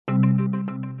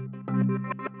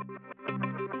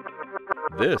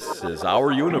This is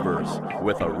Our Universe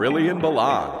with Aurelian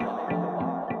Balan.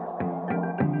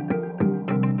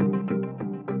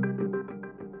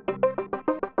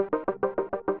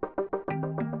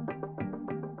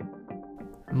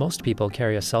 Most people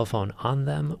carry a cell phone on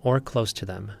them or close to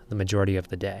them the majority of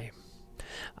the day.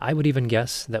 I would even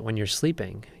guess that when you're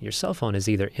sleeping, your cell phone is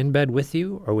either in bed with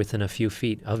you or within a few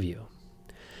feet of you.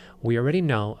 We already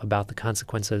know about the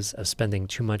consequences of spending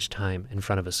too much time in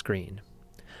front of a screen,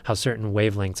 how certain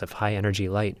wavelengths of high-energy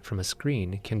light from a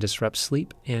screen can disrupt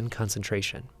sleep and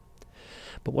concentration.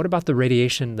 But what about the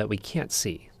radiation that we can't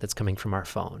see that's coming from our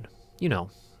phone? You know,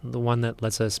 the one that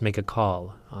lets us make a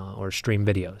call or stream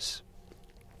videos.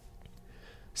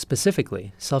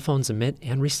 Specifically, cell phones emit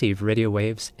and receive radio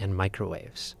waves and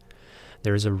microwaves.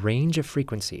 There is a range of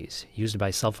frequencies used by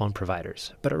cell phone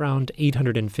providers, but around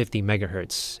 850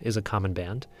 megahertz is a common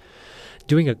band.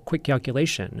 Doing a quick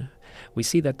calculation, we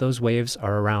see that those waves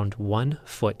are around 1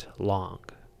 foot long.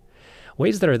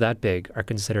 Waves that are that big are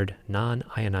considered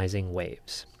non-ionizing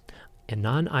waves. A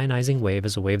non-ionizing wave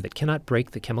is a wave that cannot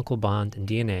break the chemical bond in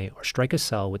DNA or strike a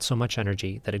cell with so much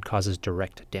energy that it causes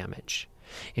direct damage.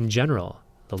 In general,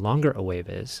 the longer a wave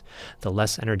is, the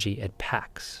less energy it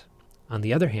packs. On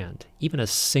the other hand, even a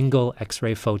single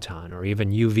X-ray photon or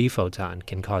even UV photon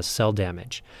can cause cell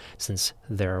damage, since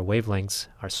their wavelengths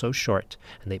are so short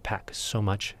and they pack so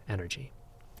much energy.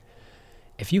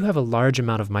 If you have a large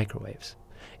amount of microwaves,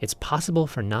 it's possible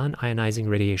for non-ionizing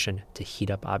radiation to heat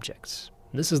up objects.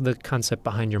 This is the concept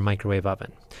behind your microwave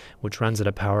oven, which runs at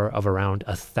a power of around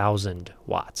 1,000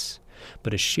 watts,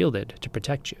 but is shielded to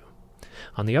protect you.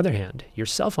 On the other hand, your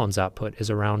cell phone's output is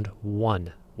around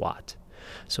 1 watt.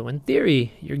 So in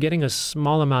theory, you're getting a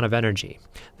small amount of energy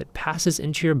that passes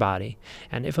into your body,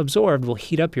 and if absorbed, will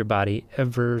heat up your body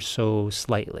ever so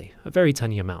slightly, a very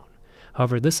tiny amount.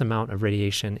 However, this amount of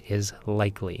radiation is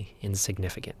likely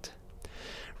insignificant.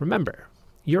 Remember,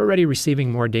 you're already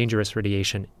receiving more dangerous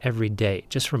radiation every day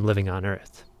just from living on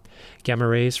Earth. Gamma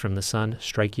rays from the sun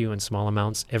strike you in small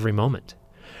amounts every moment.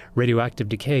 Radioactive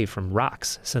decay from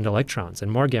rocks send electrons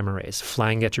and more gamma rays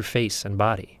flying at your face and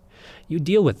body. You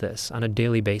deal with this on a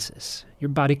daily basis. Your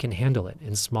body can handle it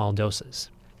in small doses.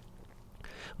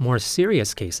 More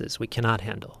serious cases we cannot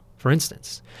handle. For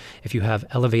instance, if you have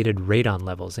elevated radon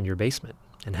levels in your basement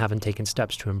and haven't taken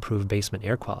steps to improve basement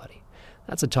air quality,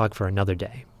 that's a talk for another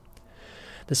day.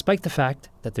 Despite the fact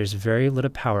that there's very little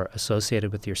power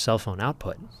associated with your cell phone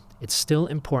output, it's still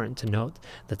important to note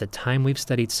that the time we've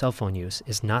studied cell phone use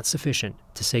is not sufficient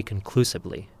to say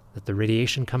conclusively that the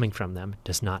radiation coming from them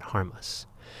does not harm us,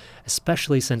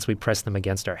 especially since we press them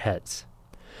against our heads.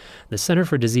 The Center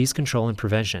for Disease Control and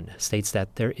Prevention states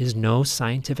that there is no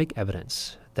scientific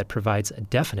evidence that provides a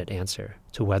definite answer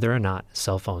to whether or not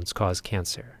cell phones cause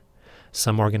cancer.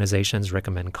 Some organizations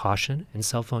recommend caution in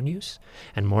cell phone use,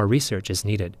 and more research is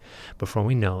needed before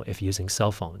we know if using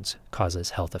cell phones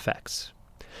causes health effects.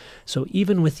 So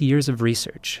even with years of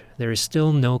research, there is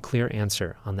still no clear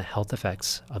answer on the health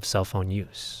effects of cell phone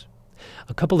use.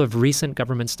 A couple of recent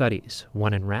government studies,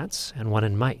 one in rats and one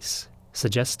in mice,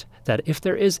 suggest that if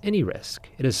there is any risk,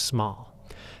 it is small.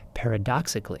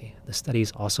 Paradoxically, the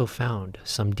studies also found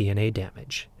some DNA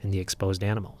damage in the exposed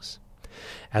animals.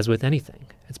 As with anything,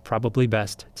 it's probably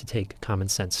best to take common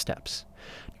sense steps.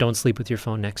 Don't sleep with your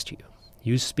phone next to you.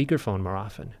 Use speakerphone more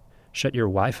often. Shut your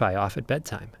Wi-Fi off at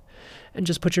bedtime. And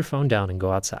just put your phone down and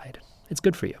go outside. It's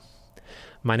good for you.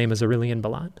 My name is Aurelian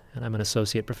Balan, and I'm an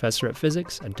associate professor of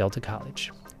physics at Delta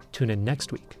College. Tune in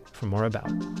next week for more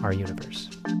about Our Universe.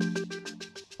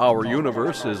 Our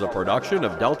Universe is a production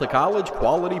of Delta College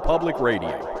Quality Public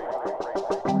Radio.